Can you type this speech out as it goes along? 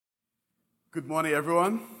Good morning,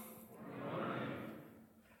 everyone.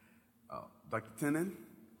 Dr. Tenen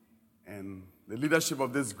and the leadership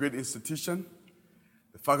of this great institution,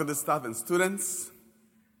 the faculty, staff, and students,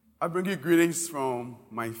 I bring you greetings from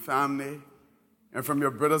my family and from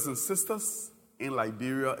your brothers and sisters in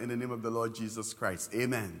Liberia in the name of the Lord Jesus Christ.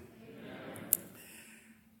 Amen.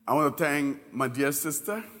 I want to thank my dear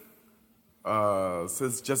sister,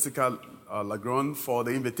 Sis Jessica Lagron, for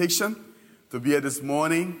the invitation to be here this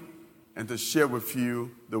morning and to share with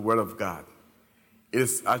you the Word of God. It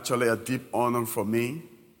is actually a deep honor for me,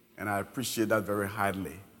 and I appreciate that very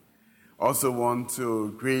highly. I also want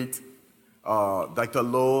to greet Dr.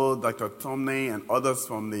 Lowe, Dr. Tomney, and others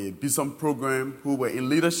from the BISOM program who were in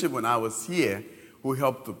leadership when I was here, who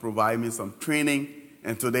helped to provide me some training,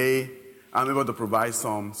 and today I'm able to provide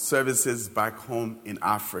some services back home in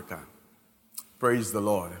Africa. Praise the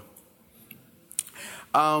Lord.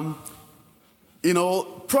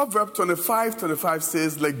 Proverbs 25:25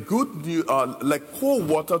 says, like cold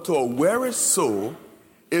water to a weary soul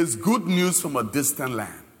is good news from a distant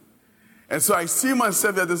land. And so I see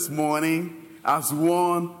myself here this morning as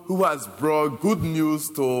one who has brought good news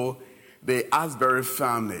to the Asbury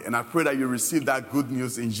family. And I pray that you receive that good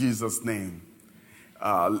news in Jesus' name.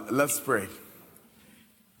 Let's pray.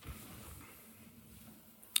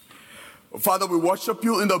 Father, we worship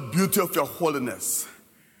you in the beauty of your holiness.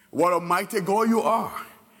 What a mighty God you are.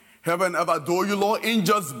 Heaven ever adore you, Lord.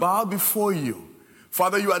 Angels bow before you.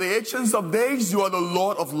 Father, you are the Ancient of Days. You are the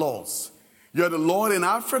Lord of Lords. You are the Lord in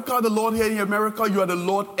Africa, the Lord here in America. You are the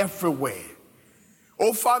Lord everywhere.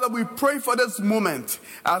 Oh, Father, we pray for this moment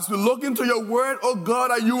as we look into your word, oh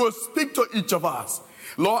God, that you will speak to each of us.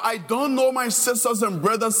 Lord, I don't know my sisters and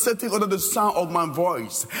brothers sitting under the sound of my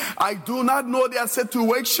voice. I do not know their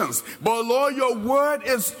situations. But Lord, your word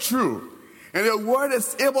is true. And your word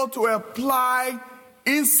is able to apply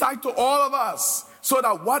insight to all of us so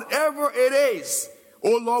that whatever it is,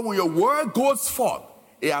 oh Lord, when your word goes forth,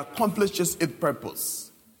 it accomplishes its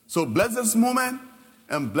purpose. So bless this moment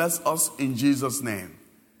and bless us in Jesus' name.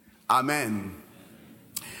 Amen.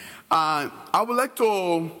 I would like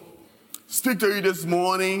to speak to you this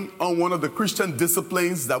morning on one of the Christian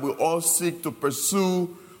disciplines that we all seek to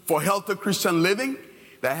pursue for healthy Christian living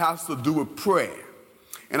that has to do with prayer.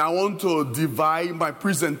 And I want to divide my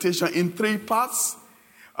presentation in three parts.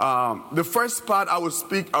 The first part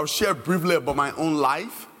I'll share briefly about my own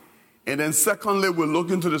life. And then secondly, we'll look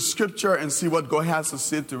into the scripture and see what God has to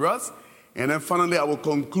say to us. And then finally, I will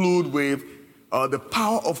conclude with the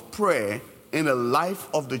power of prayer in the life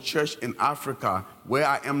of the church in Africa, where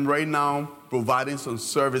I am right now providing some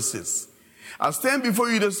services. I stand before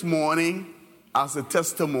you this morning as a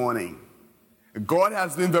testimony. God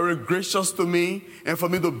has been very gracious to me, and for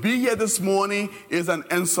me to be here this morning is an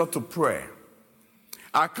answer to prayer.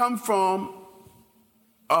 I come from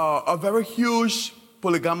a very huge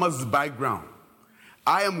polygamous background.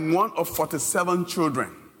 I am one of 47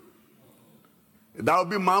 children. That would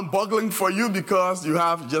be mind-boggling for you because you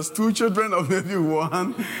have just 2 children or maybe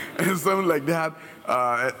 1 and something like that.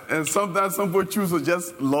 And sometimes some people choose to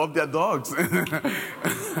just love their dogs.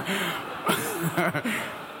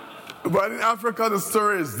 But in Africa, the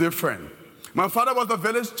story is different. My father was a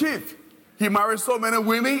village chief. He married so many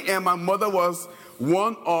women, and my mother was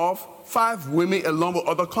one of 5 women along with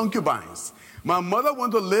other concubines. My mother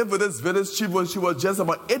went to live with this village chief when she was just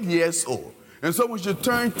about 8 years old. And so when she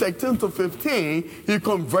turned 13 to 15, he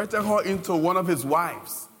converted her into one of his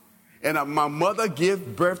wives. And my mother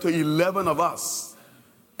gave birth to 11 of us,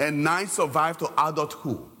 and 9 survived to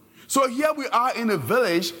adulthood. So here we are in a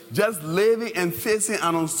village just living and facing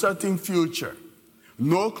an uncertain future.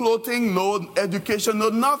 No clothing, no education, no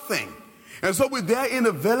nothing. And so we're there in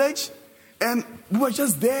the village and we were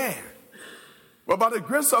just there. But by the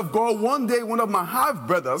grace of God, one day one of my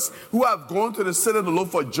half-brothers who have gone to the city to look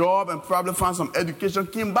for a job and probably find some education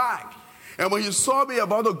came back. And when he saw me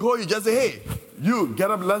about to go, he just said, hey, you get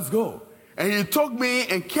up, let's go. And he took me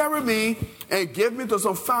and carried me and gave me to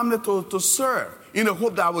some family to serve, in the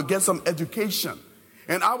hope that I would get some education.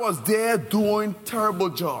 And I was there doing terrible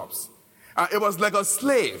jobs. It was like a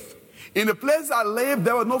slave. In the place I lived,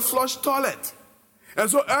 there was no flush toilet. And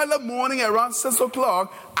so early morning around 6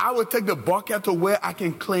 o'clock, I would take the bucket to where I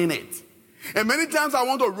can clean it. And many times I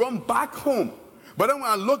want to run back home. But then when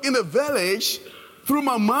I look in the village, through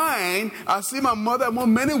my mind, I see my mother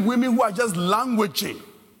among many women who are just languishing.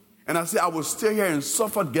 And I say, I will stay here and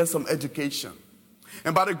suffer, get some education.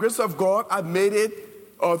 And by the grace of God, I made it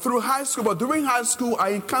through high school. But during high school, I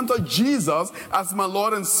encountered Jesus as my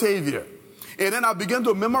Lord and Savior. And then I began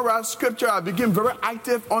to memorize scripture. I became very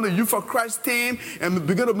active on the Youth for Christ team and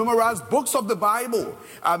began to memorize books of the Bible.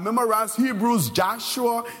 I memorized Hebrews,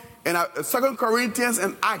 Joshua, and 2 Corinthians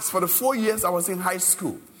and Acts for the 4 years I was in high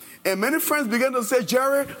school. And many friends began to say,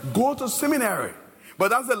 Jerry, go to seminary. But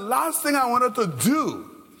that's the last thing I wanted to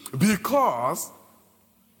do because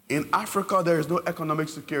in Africa there is no economic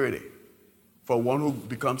security for one who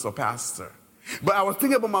becomes a pastor. But I was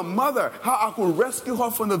thinking about my mother, how I could rescue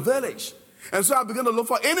her from the village. And so I began to look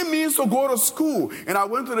for any means to go to school. And I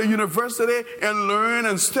went to the university and learned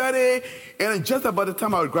and studied. And just about the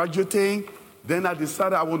time I was graduating, then I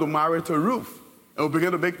decided I wanted to marry to Ruth. And we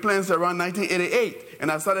began to make plans around 1988.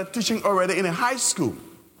 And I started teaching already in a high school.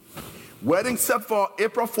 Wedding set for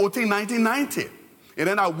April 14, 1990. And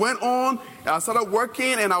then I went on, and I started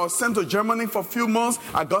working, and I was sent to Germany for a few months.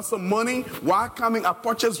 I got some money. While coming, I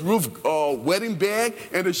purchased Ruth's wedding bag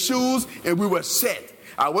and the shoes, and we were set.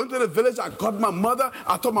 I went to the village, I got my mother,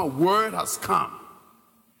 I thought my word has come.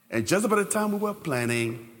 And just about the time we were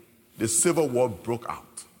planning, the Civil War broke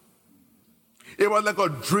out. It was like a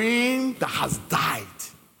dream that has died.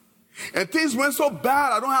 And things went so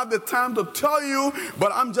bad, I don't have the time to tell you,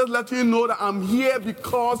 but I'm just letting you know that I'm here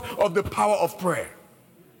because of the power of prayer.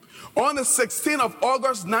 On the 16th of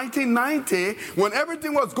August, 1990, when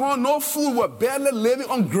everything was gone, no food, we were barely living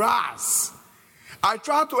on grass. I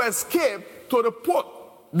tried to escape to the port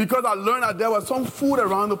because I learned that there was some food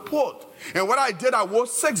around the port. And what I did, I wore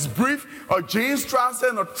 6 briefs, a jeans trouser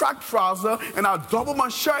and a track trouser, and I doubled my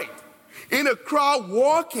shirt. In the crowd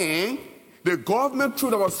walking, the government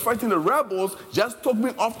troop that was fighting the rebels just took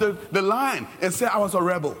me off the line and said I was a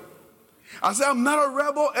rebel. I said, I'm not a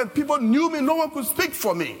rebel, and people knew me. No one could speak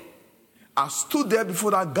for me. I stood there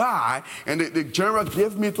before that guy, and the general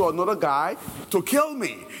gave me to another guy to kill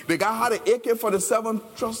me. The guy had an AK-47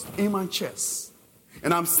 thrust in my chest.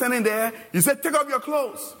 And I'm standing there. He said, take off your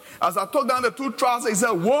clothes. As I took down the 2 trousers, he said,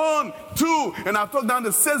 1, 2. And I took down the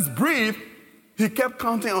 6th brief. He kept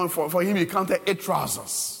counting on for him. He counted 8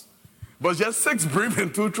 trousers. But just 6 briefs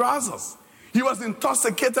and 2 trousers. He was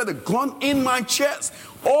intoxicated, a gun in my chest.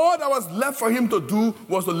 All that was left for him to do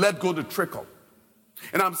was to let go the trickle.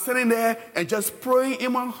 And I'm sitting there and just praying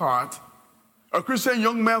in my heart. A Christian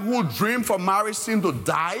young man who dreamed for marriage seemed to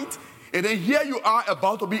die. And then here you are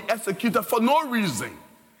about to be executed for no reason.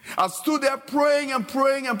 I stood there praying and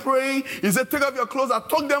praying and praying. He said, take off your clothes. I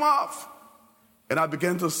took them off. And I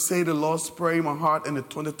began to say the Lord's Prayer in my heart in the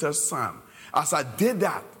 23rd Psalm. As I did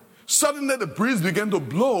that, suddenly the breeze began to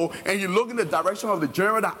blow, and he looked in the direction of the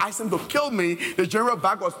general that asked him to kill me. The general's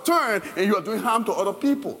back was turned, and he was doing harm to other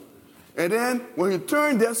people. And then when he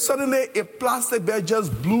turned there, suddenly a plastic bag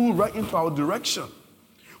just blew right into our direction.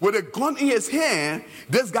 With a gun in his hand,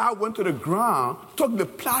 this guy went to the ground, took the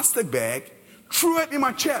plastic bag, threw it in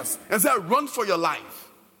my chest, and said, run for your life.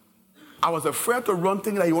 I was afraid to run,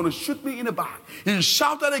 thinking that he wanted to shoot me in the back. He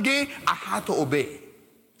shouted again. I had to obey.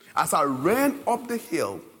 As I ran up the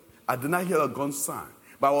hill, I did not hear a gun sound,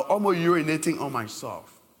 but I was almost urinating on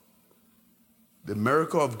myself. The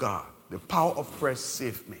miracle of God, the power of prayer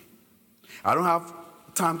saved me. I don't have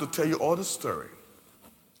time to tell you all the story,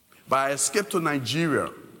 but I escaped to Nigeria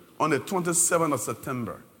on the 27th of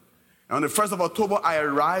September. And on the 1st of October, I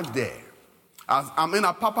arrived there. I'm in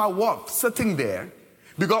Apapa Wharf, sitting there,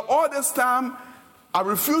 because all this time, I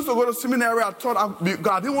refused to go to seminary. I thought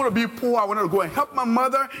I didn't want to be poor. I wanted to go and help my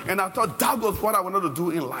mother, and I thought that was what I wanted to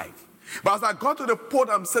do in life. But as I got to the port,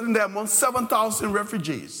 I'm sitting there among 7,000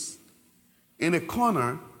 refugees. In a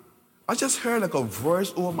corner, I just heard like a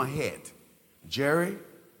voice over my head. Jerry,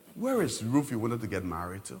 where is Ruth you wanted to get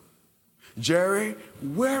married to? Jerry,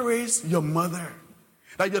 where is your mother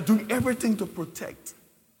that you're doing everything to protect?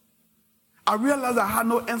 I realized I had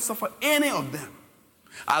no answer for any of them.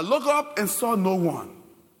 I looked up and saw no one.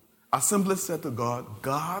 I simply said to God,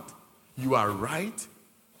 God, you are right,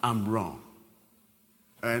 I'm wrong.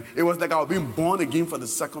 And it was like I was being born again for the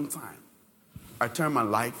second time. I turned my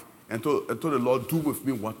life and told the Lord, do with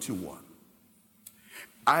me what you want.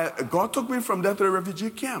 God took me from there to the refugee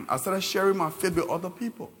camp. I started sharing my faith with other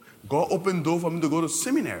people. God opened the door for me to go to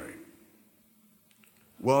seminary.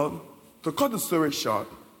 Well, to cut the story short,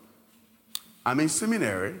 I'm in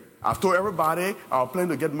seminary. I've told everybody I was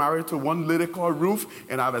planning to get married to one lady called Ruth,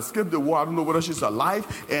 and I've escaped the war. I don't know whether she's alive.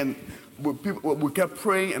 And we kept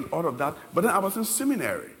praying and all of that. But then I was in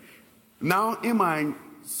seminary. Now, in my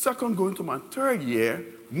second, going to my 3rd year,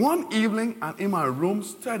 one evening, I'm in my room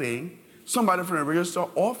studying. Somebody from the registrar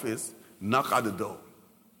office knocked at the door.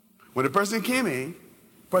 When the person came in,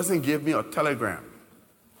 the person gave me a telegram.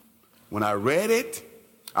 When I read it,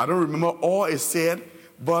 I don't remember all it said,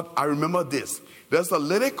 But I remember this. There's a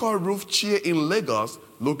lady called Ruth Chia in Lagos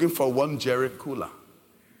looking for one Jerry cooler.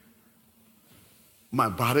 My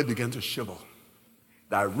body began to shiver.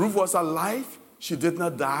 That Ruth was alive, she did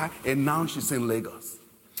not die, and now she's in Lagos.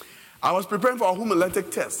 I was preparing for a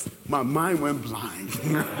homiletic test. My mind went blind.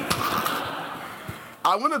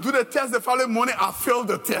 I went to do the test the following morning. I failed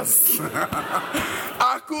the test.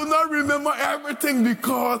 I could not remember everything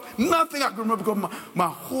because nothing I could remember because my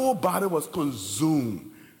whole body was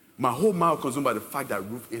consumed. My whole mind was consumed by the fact that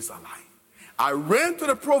Ruth is alive. I ran to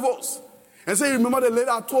the provost and said, remember the lady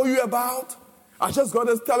I told you about? I just got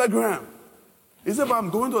this telegram. He said, but I'm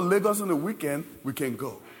going to Lagos on the weekend. We can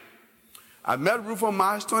go. I met Ruth on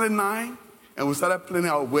March 29, and we started planning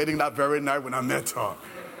our wedding that very night when I met her.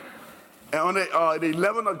 And on the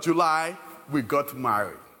 11th of July, we got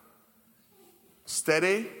married.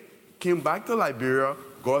 Steady, came back to Liberia.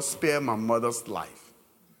 God spared my mother's life.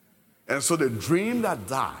 And so the dream that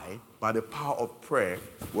died by the power of prayer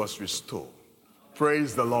was restored.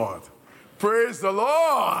 Praise the Lord. Praise the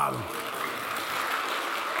Lord.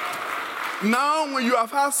 Now, when you have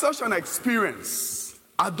had such an experience,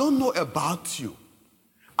 I don't know about you.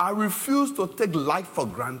 I refuse to take life for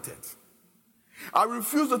granted. I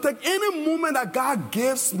refuse to take any moment that God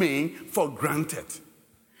gives me for granted.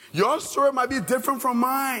 Your story might be different from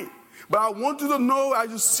mine, but I want you to know as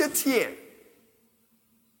you sit here,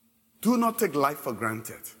 do not take life for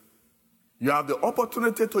granted. You have the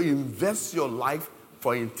opportunity to invest your life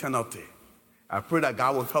for eternity. I pray that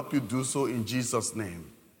God will help you do so in Jesus'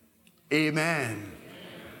 name. Amen.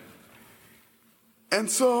 And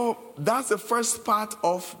so that's the first part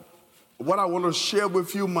of what I want to share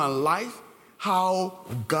with you, my life, how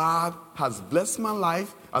God has blessed my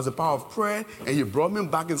life as a power of prayer, and He brought me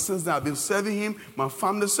back, and since then I've been serving Him, my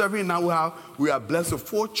family serving. Now we are blessed with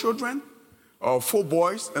 4 children, 4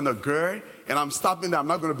 boys and a girl, and I'm stopping there. I'm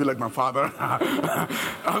not going to be like my father.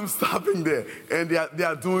 I'm stopping there, and they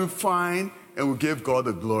are doing fine, and we give God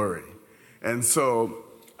the glory. And so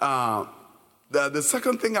the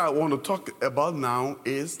second thing I want to talk about now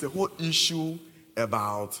is the whole issue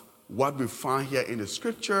about what we find here in the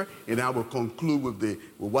scripture, and I will conclude with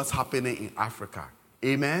what's happening in Africa.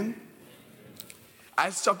 Amen?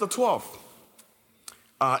 Acts chapter 12.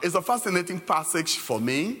 It's a fascinating passage for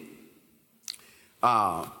me.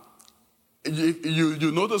 You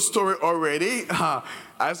know the story already.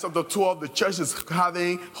 Acts chapter 12, the church is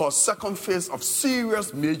having her second phase of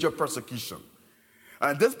serious major persecution.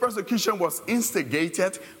 And this persecution was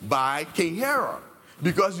instigated by King Herod,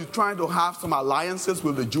 because he's trying to have some alliances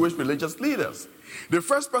with the Jewish religious leaders. The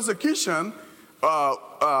first persecution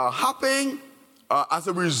happened as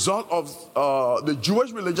a result of the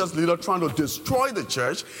Jewish religious leader trying to destroy the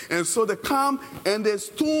church. And so they come and they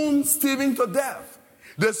stone Stephen to death.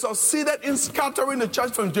 They succeeded in scattering the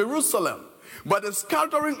church from Jerusalem. But the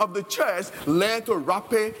scattering of the church led to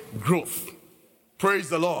rapid growth. Praise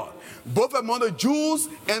the Lord. Both among the Jews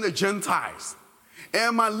and the Gentiles.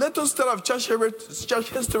 And my little study of church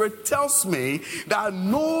history tells me that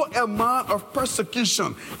no amount of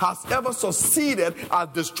persecution has ever succeeded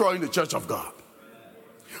at destroying the church of God.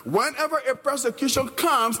 Whenever a persecution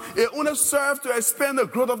comes, it only serves to expand the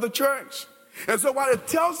growth of the church. And so what it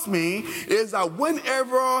tells me is that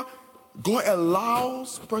whenever God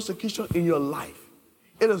allows persecution in your life,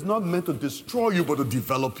 it is not meant to destroy you, but to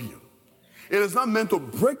develop you. It is not meant to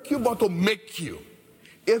break you, but to make you,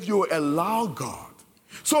 if you allow God.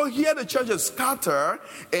 So here the church is scattered,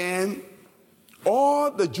 and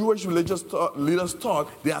all the Jewish religious leaders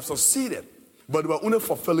thought they have succeeded, but they were only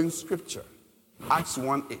fulfilling scripture. Acts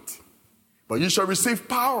 1:8. But you shall receive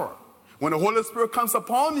power when the Holy Spirit comes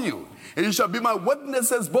upon you, and you shall be my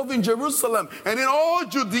witnesses both in Jerusalem and in all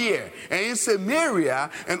Judea and in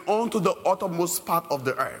Samaria and unto the uttermost part of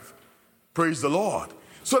the earth. Praise the Lord.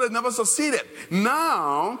 So they never succeeded.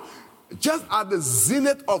 Now, just at the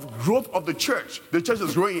zenith of growth of the church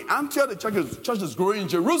is growing in Antioch, the church is growing in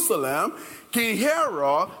Jerusalem, King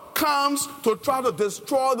Herod comes to try to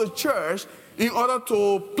destroy the church in order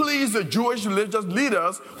to please the Jewish religious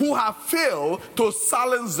leaders who have failed to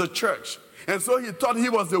silence the church. And so he thought he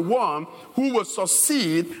was the one who would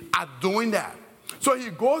succeed at doing that. So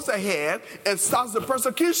he goes ahead and starts the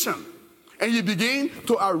persecution. And he begins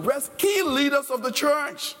to arrest key leaders of the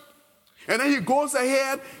church. And then he goes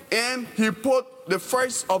ahead and he put the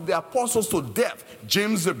first of the apostles to death,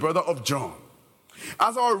 James, the brother of John.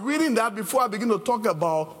 As I was reading that, before I begin to talk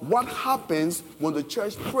about what happens when the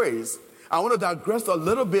church prays, I want to digress a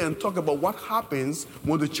little bit and talk about what happens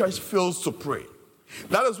when the church fails to pray.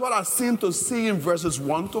 That is what I seem to see in verses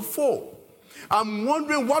 1 to 4. I'm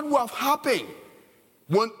wondering what would have happened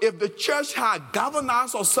if the church had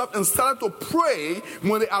galvanized herself and started to pray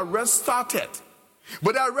when the arrest started.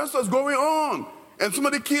 But the arrest was going on. And some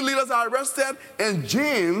of the key leaders are arrested, and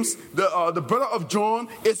James, the brother of John,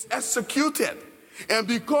 is executed. And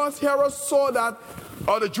because Herod saw that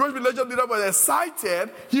the Jewish religious leader was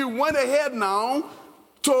excited, he went ahead now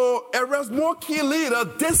to arrest more key leaders.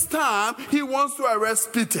 This time, he wants to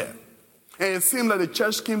arrest Peter. And it seemed like the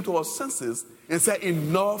church came to her senses and said,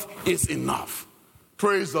 enough is enough.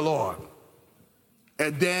 Praise the Lord.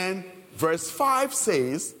 And then verse 5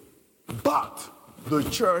 says, but the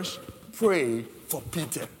church prayed for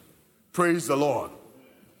Peter. Praise the Lord.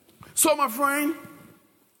 So, my friend,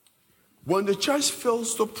 when the church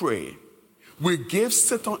fails to pray, we give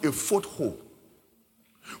Satan a foothold.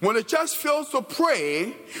 When the church fails to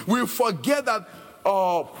pray, we forget that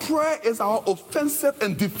prayer is our offensive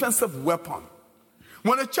and defensive weapon.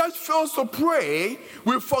 When the church fails to pray,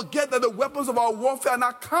 we forget that the weapons of our warfare are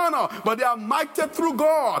not carnal, but they are mighty through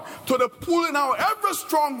God to the pulling out every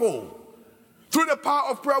stronghold. Through the power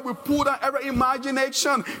of prayer, we pull down every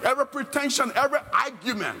imagination, every pretension, every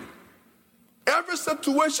argument, every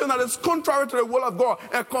situation that is contrary to the will of God,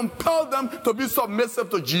 and compel them to be submissive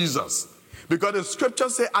to Jesus. Because the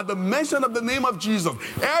scriptures say, at the mention of the name of Jesus,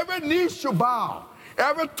 every knee should bow,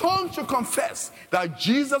 every tongue should confess that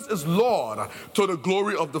Jesus is Lord to the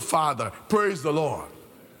glory of the Father. Praise the Lord.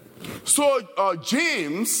 So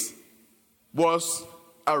James was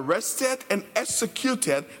arrested and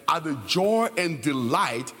executed at the joy and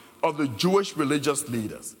delight of the Jewish religious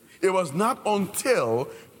leaders. It was not until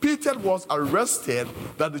Peter was arrested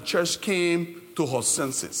that the church came to her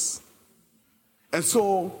senses. And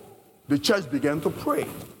so the church began to pray.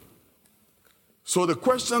 So the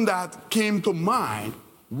question that came to mind,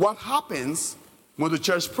 what happens when the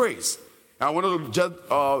church prays? And I wanted to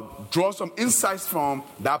just draw some insights from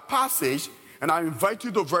that passage, and I invite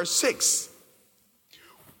you to verse 6.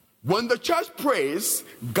 When the church prays,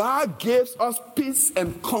 God gives us peace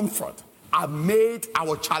and comfort amid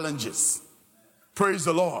our challenges. Praise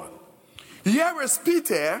the Lord. Here is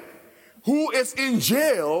Peter, who is in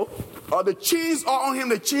jail. The chains are on him.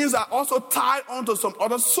 The chains are also tied onto some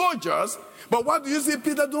other soldiers. But what do you see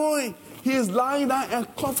Peter doing? He is lying down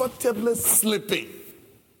and comfortably sleeping.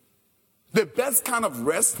 The best kind of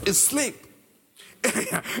rest is sleep.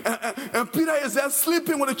 And Peter is there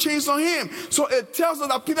sleeping with the chains on him. So it tells us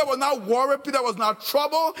that Peter was not worried, Peter was not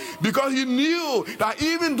troubled, because he knew that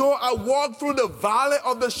even though I walk through the valley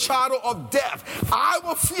of the shadow of death, I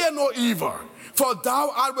will fear no evil, for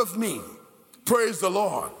thou art with me. Praise the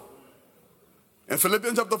Lord. In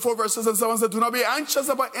Philippians chapter 4, verse 6 and 7 said, do not be anxious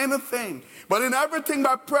about anything, but in everything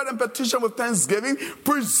by prayer and petition with thanksgiving,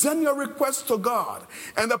 present your requests to God.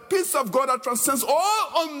 And the peace of God that transcends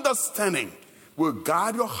all understanding will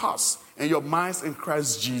guide your hearts and your minds in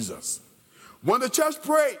Christ Jesus. When the church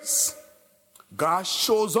prays, God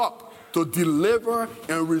shows up to deliver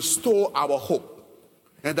and restore our hope.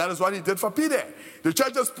 And that is what he did for Peter. The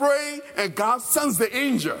church is praying and God sends the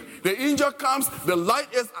angel. The angel comes, the light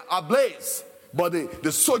is ablaze, but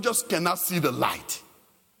the soldiers cannot see the light.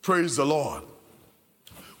 Praise the Lord.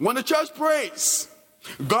 When the church prays,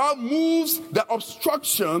 God moves the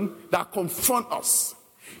obstruction that confront us.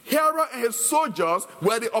 Herod and his soldiers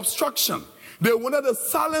were the obstruction. They wanted to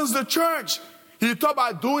silence the church. He thought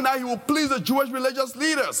by doing that he would please the Jewish religious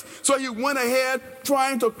leaders. So he went ahead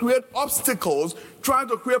trying to create obstacles, trying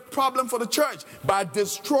to create problems for the church by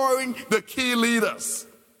destroying the key leaders.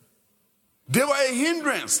 They were a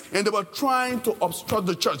hindrance and they were trying to obstruct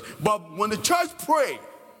the church. But when the church prayed,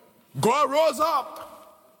 God rose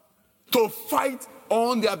up to fight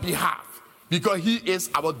on their behalf because he is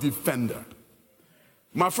our defender.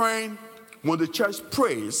 My friend, when the church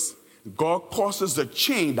prays, God causes the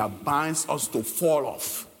chain that binds us to fall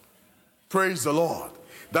off. Praise the Lord.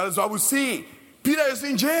 That is why we see Peter is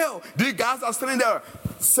in jail. These guys are standing there.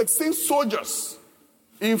 16 soldiers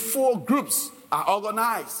in 4 groups are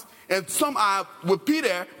organized. And some are with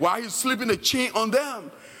Peter while he's sleeping, the chain on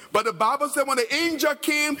them. But the Bible said when the angel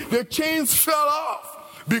came, the chains fell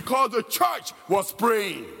off because the church was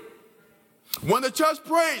praying. When the church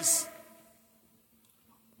prays,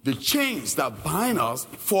 the chains that bind us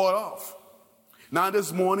fall off. Now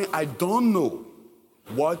this morning, I don't know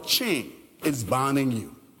what chain is binding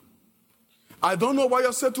you. I don't know what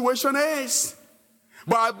your situation is.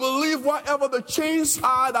 But I believe whatever the chains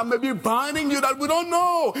are that may be binding you that we don't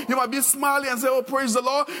know. You might be smiling and say, oh, praise the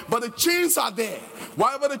Lord. But the chains are there.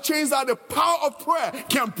 Whatever the chains are, the power of prayer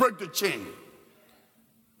can break the chain.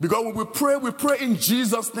 Because when we pray in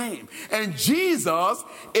Jesus' name. And Jesus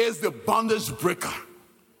is the bondage breaker.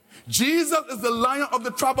 Jesus is the Lion of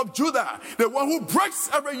the tribe of Judah, the one who breaks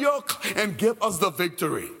every yoke and gives us the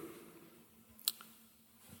victory.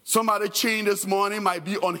 Somebody's chain this morning might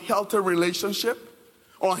be unhealthy relationship,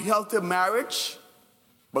 unhealthy marriage,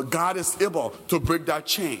 but God is able to break that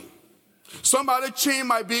chain. Somebody's chain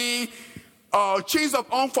might be chains of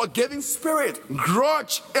unforgiving spirit,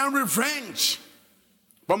 grudge, and revenge.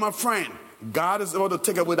 But my friend, God is able to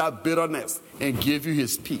take away that bitterness and give you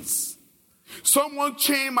his peace. Someone's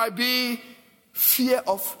chain might be fear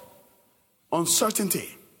of uncertainty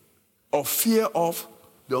or fear of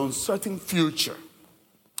the uncertain future.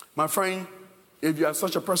 My friend, if you are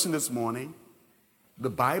such a person this morning, the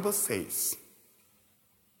Bible says,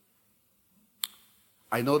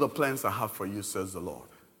 I know the plans I have for you, says the Lord.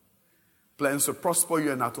 Plans to prosper you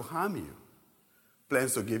and not to harm you.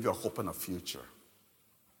 Plans to give you a hope and a future.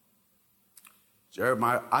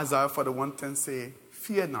 Isaiah 41:10 say,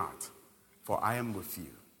 fear not, for I am with you.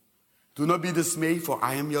 Do not be dismayed, for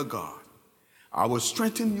I am your God. I will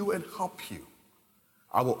strengthen you and help you.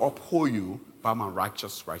 I will uphold you by my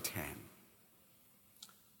righteous right hand.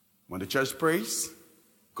 When the church prays,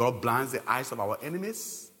 God blinds the eyes of our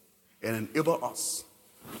enemies and enables us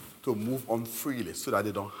to move on freely so that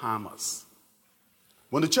they don't harm us.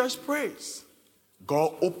 When the church prays,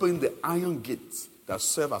 God opens the iron gates that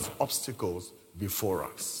serve as obstacles before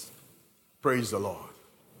us. Praise the Lord.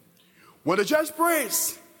 When the church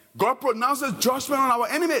prays, God pronounces judgment on our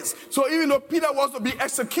enemies. So even though Peter was to be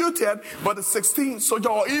executed, but the 16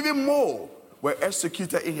 soldiers or even more were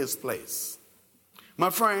executed in his place.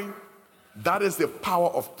 My friend, that is the power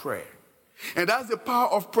of prayer. And that's the power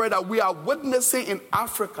of prayer that we are witnessing in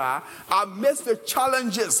Africa amidst the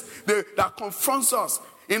challenges that confronts us.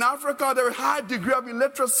 In Africa, there is a high degree of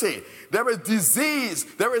illiteracy. There is disease.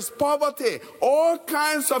 There is poverty. All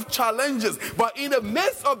kinds of challenges. But in the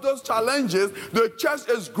midst of those challenges, the church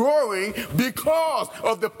is growing because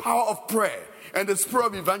of the power of prayer and the spirit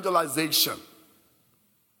of evangelization.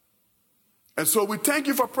 And so we thank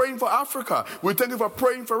you for praying for Africa. We thank you for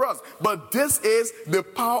praying for us. But this is the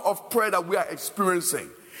power of prayer that we are experiencing.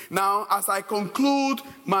 Now, as I conclude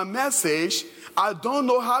my message, I don't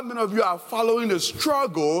know how many of you are following the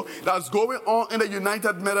struggle that's going on in the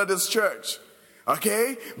United Methodist Church.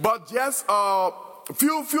 Okay? But just a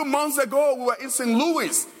few months ago, we were in St.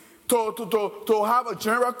 Louis to have a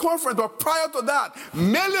general conference. But prior to that,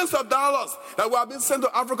 millions of dollars that were being sent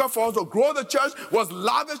to Africa for us to grow the church was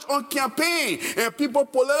lavished on campaign. And people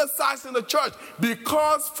politicized in the church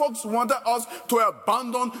because folks wanted us to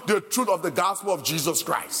abandon the truth of the gospel of Jesus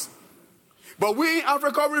Christ. But we in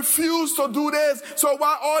Africa refused to do this. So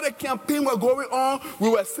while all the campaign was going on, we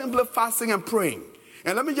were simply fasting and praying.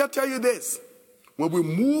 And let me just tell you this. When we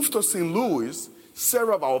moved to St. Louis,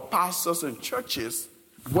 several of our pastors and churches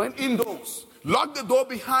went indoors, locked the door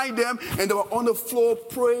behind them, and they were on the floor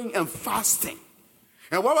praying and fasting.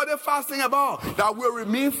 And what were they fasting about? That we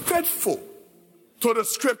remain faithful to the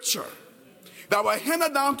scripture that were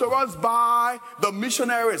handed down to us by the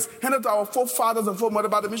missionaries, handed to our forefathers and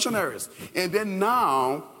foremothers by the missionaries. And then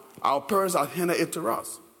now, our parents are handing it to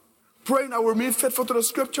us. Praying that we remain faithful to the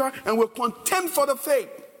scripture and we're content for the faith.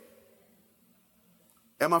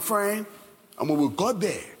 And my friend, and when we got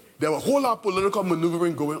there was a whole lot of political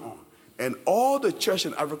maneuvering going on. And all the church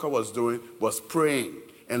in Africa was doing was praying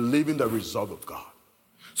and leaving the result of God.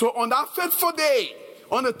 So on that faithful day,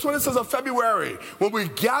 on the 26th of February, when we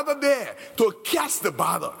gathered there to cast the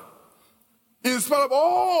battle, in spite of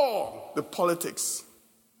all the politics,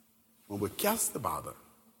 when we cast the battle,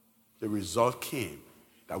 the result came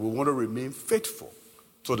that we want to remain faithful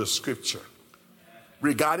to the scripture.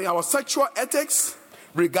 Regarding our sexual ethics,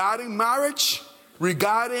 regarding marriage,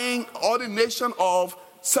 regarding ordination of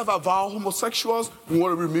self-avowed homosexuals, we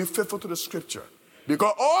want to remain faithful to the scripture.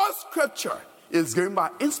 Because all scripture is given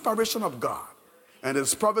by inspiration of God. And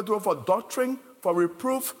it's profitable for doctrine, for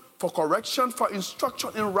reproof, for correction, for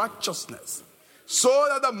instruction in righteousness. So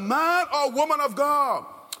that the man or woman of God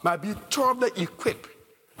might be thoroughly equipped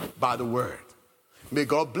by the word. May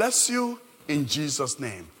God bless you in Jesus'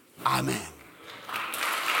 name. Amen.